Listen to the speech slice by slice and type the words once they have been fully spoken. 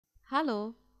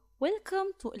Hello,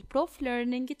 welcome to El Prof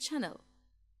Learning channel.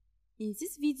 In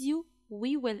this video,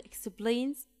 we will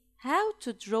explain how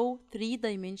to draw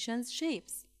 3-dimension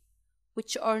shapes,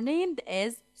 which are named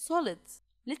as solids.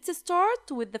 Let's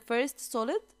start with the first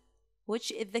solid, which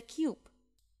is the cube.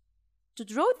 To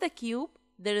draw the cube,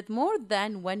 there is more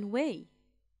than one way,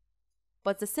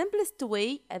 but the simplest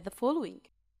way is the following.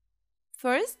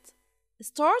 First,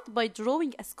 start by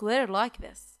drawing a square like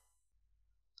this.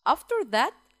 After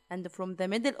that, and from the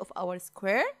middle of our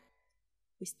square,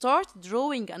 we start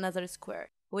drawing another square,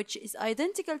 which is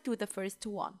identical to the first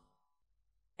one,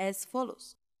 as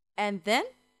follows. And then,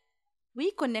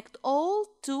 we connect all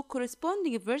two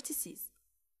corresponding vertices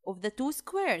of the two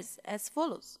squares as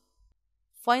follows.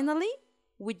 Finally,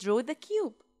 we draw the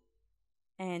cube,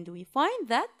 and we find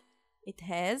that it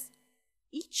has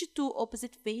each two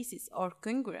opposite faces are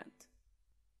congruent.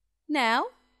 Now,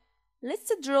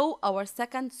 let's draw our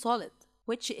second solid,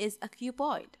 which is a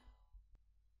cuboid.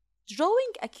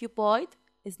 Drawing a cuboid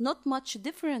is not much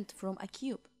different from a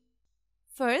cube.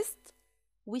 First,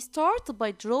 we start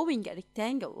by drawing a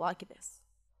rectangle like this.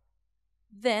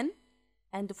 Then,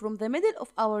 and from the middle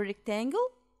of our rectangle,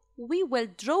 we will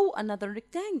draw another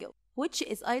rectangle, which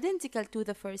is identical to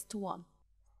the first one.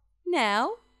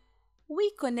 Now,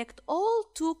 we connect all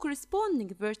two corresponding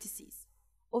vertices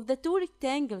of the two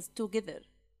rectangles together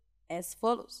as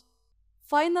follows.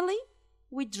 Finally,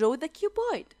 we draw the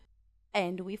cuboid,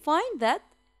 and we find that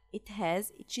it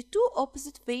has each two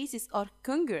opposite faces are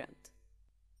congruent.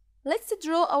 Let's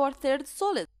draw our third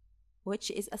solid,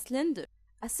 which is a cylinder.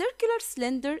 A circular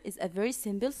cylinder is a very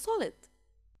simple solid.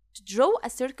 To draw a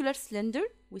circular cylinder,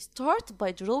 we start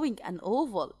by drawing an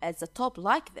oval at the top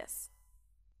like this.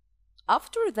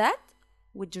 After that,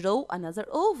 we draw another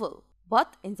oval,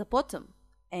 but in the bottom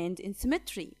and in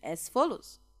symmetry as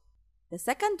follows. The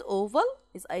second oval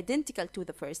is identical to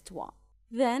the first one.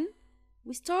 Then,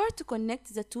 we start to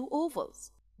connect the two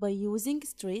ovals by using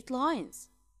straight lines.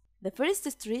 The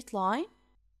first straight line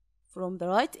from the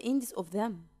right ends of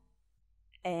them,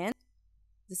 and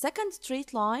the second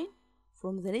straight line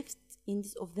from the left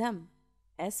ends of them,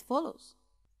 as follows.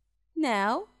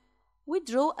 Now, we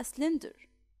draw a cylinder,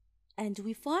 and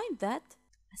we find that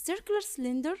a circular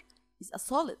cylinder is a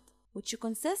solid which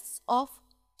consists of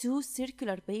two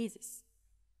circular bases.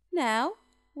 Now,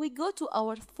 we go to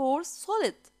our fourth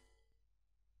solid,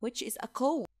 which is a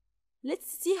cone.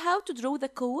 Let's see how to draw the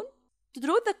cone. To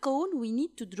draw the cone, we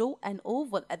need to draw an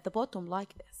oval at the bottom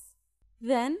like this.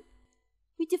 Then,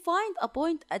 we define a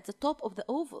point at the top of the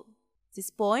oval. This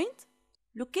point,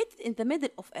 located in the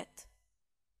middle of it.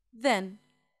 Then,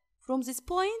 from this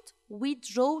point, we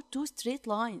draw two straight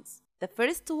lines. The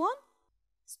first one,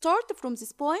 start from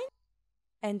this point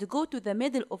and go to the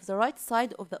middle of the right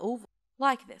side of the oval,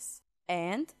 like this.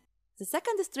 And the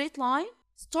second straight line,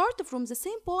 start from the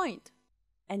same point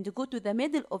and go to the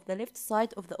middle of the left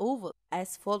side of the oval,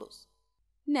 as follows.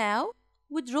 Now,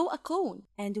 we draw a cone,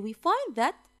 and we find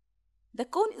that the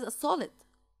cone is a solid,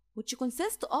 which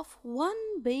consists of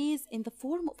one base in the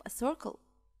form of a circle.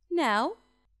 Now,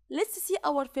 let's see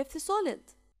our fifth solid,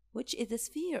 which is a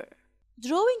sphere.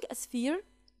 Drawing a sphere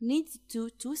needs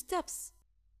two steps.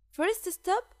 First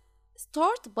step,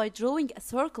 start by drawing a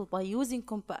circle by using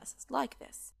compasses like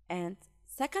this. And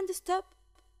second step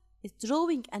is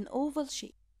drawing an oval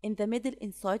shape in the middle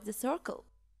inside the circle,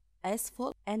 as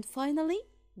follows. And finally,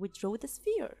 we draw the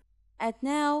sphere. And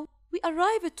now, we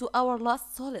arrive to our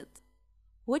last solid,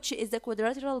 which is the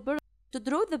quadrilateral pyramid. To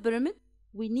draw the pyramid,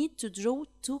 we need to draw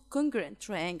two congruent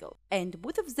triangles, and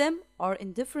both of them are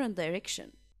in different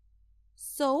directions.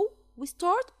 So, we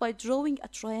start by drawing a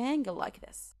triangle like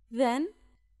this. Then,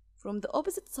 from the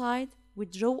opposite side, we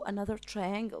draw another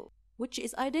triangle, which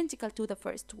is identical to the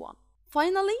first one.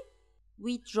 Finally,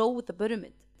 we draw the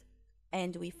pyramid,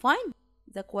 and we find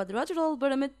the quadrilateral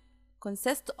pyramid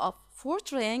consists of 4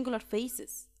 triangular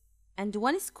faces and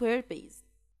 1 square base.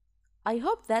 I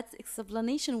hope that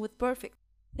explanation was perfect.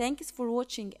 Thanks for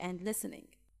watching and listening.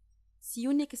 See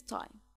you next time.